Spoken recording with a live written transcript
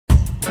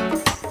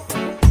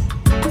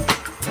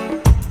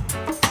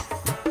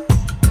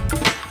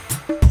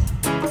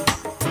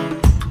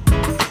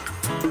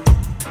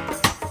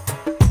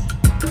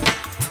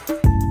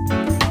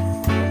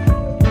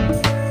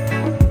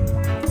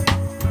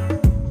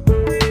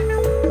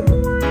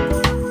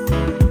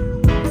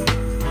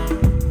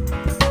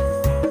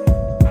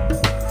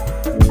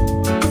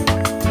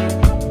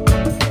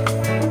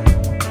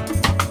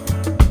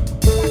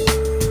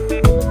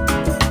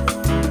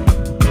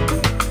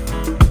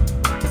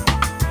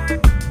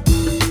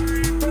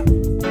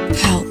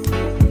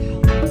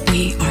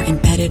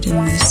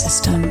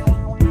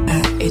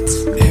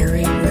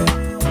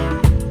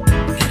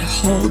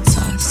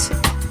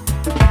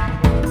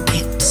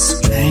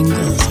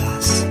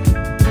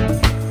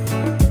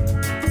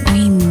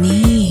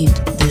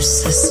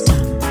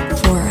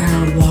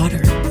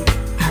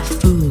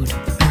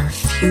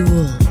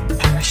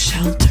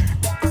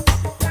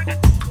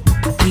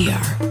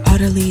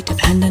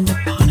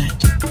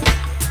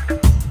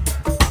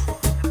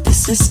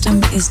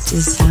system is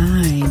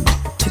designed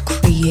to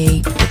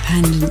create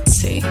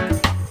dependency.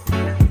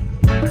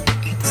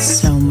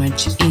 It's so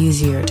much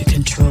easier to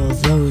control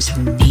those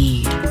who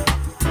need.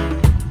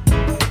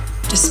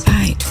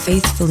 Despite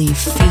faithfully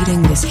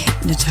feeding this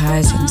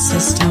hypnotizing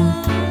system,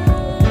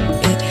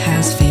 it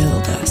has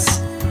failed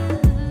us.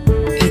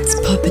 Its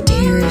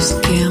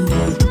puppeteers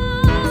gambled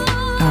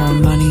our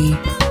money,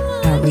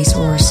 our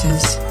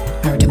resources,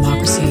 our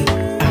democracy,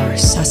 our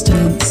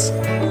sustenance,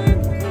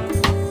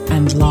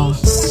 and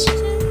lost.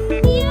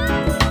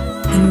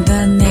 And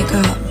then they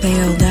got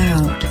bailed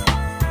out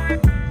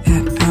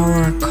at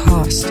our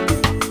cost.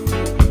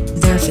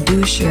 Their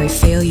fiduciary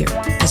failure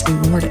is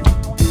rewarded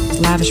with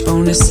lavish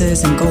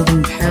bonuses and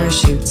golden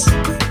parachutes.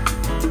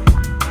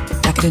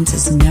 Decadence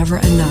is never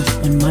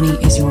enough when money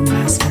is your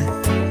master.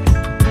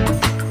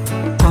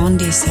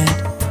 Gandhi said,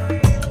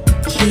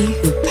 "He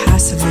who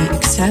passively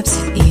accepts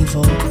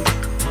evil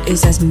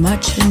is as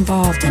much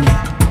involved in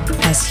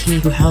it as he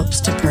who helps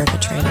to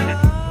perpetrate it."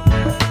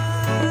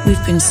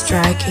 We've been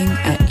striking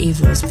at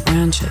evil's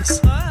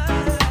branches.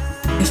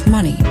 If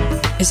money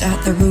is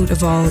at the root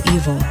of all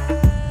evil,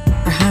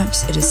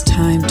 perhaps it is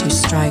time to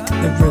strike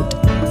the root.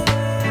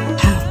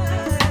 How?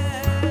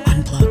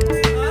 Unplug.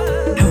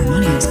 Our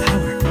money is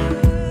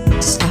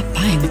power. Stop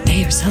buying what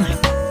they are selling.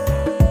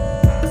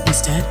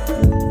 Instead,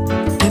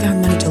 give our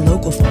money to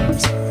local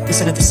farms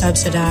instead of the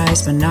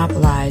subsidized,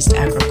 monopolized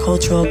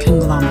agricultural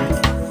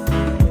conglomerate.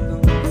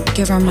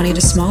 Give our money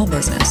to small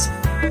business,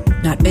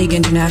 not big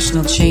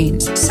international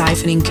chains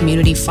siphoning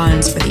community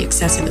funds for the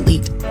excessive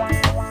elite.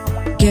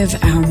 Give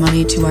our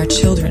money to our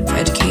children for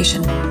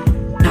education,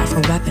 not for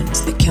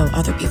weapons that kill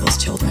other people's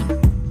children.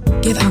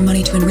 Give our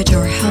money to enrich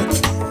our health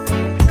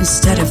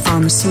instead of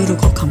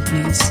pharmaceutical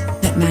companies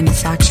that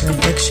manufacture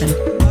addiction.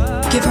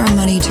 Give our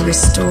money to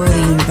restore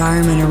the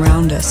environment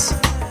around us,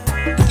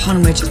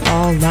 upon which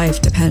all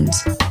life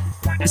depends,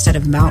 instead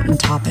of mountain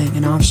topping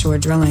and offshore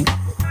drilling.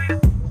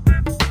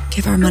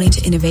 Give our money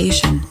to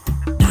innovation,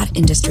 not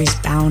industries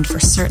bound for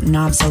certain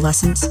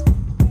obsolescence.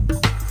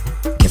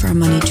 Give our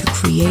money to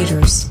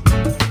creators,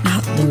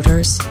 not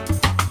looters.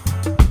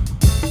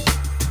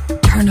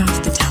 Turn off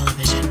the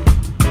television.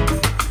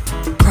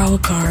 Grow a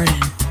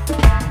garden.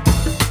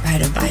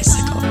 Ride a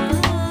bicycle.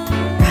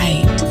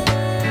 Write.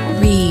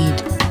 Read.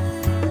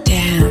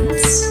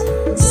 Dance.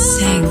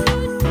 Sing.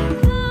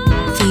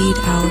 Feed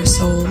our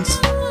souls.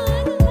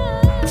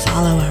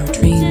 Follow our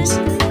dreams.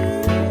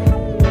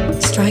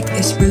 Strike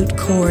this root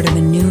chord of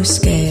a new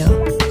scale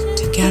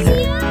together.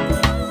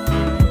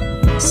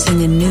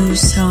 Sing a new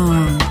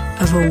song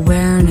of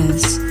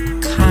awareness,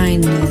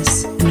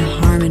 kindness, and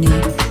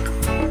harmony.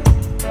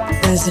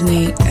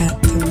 Resonate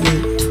at the root.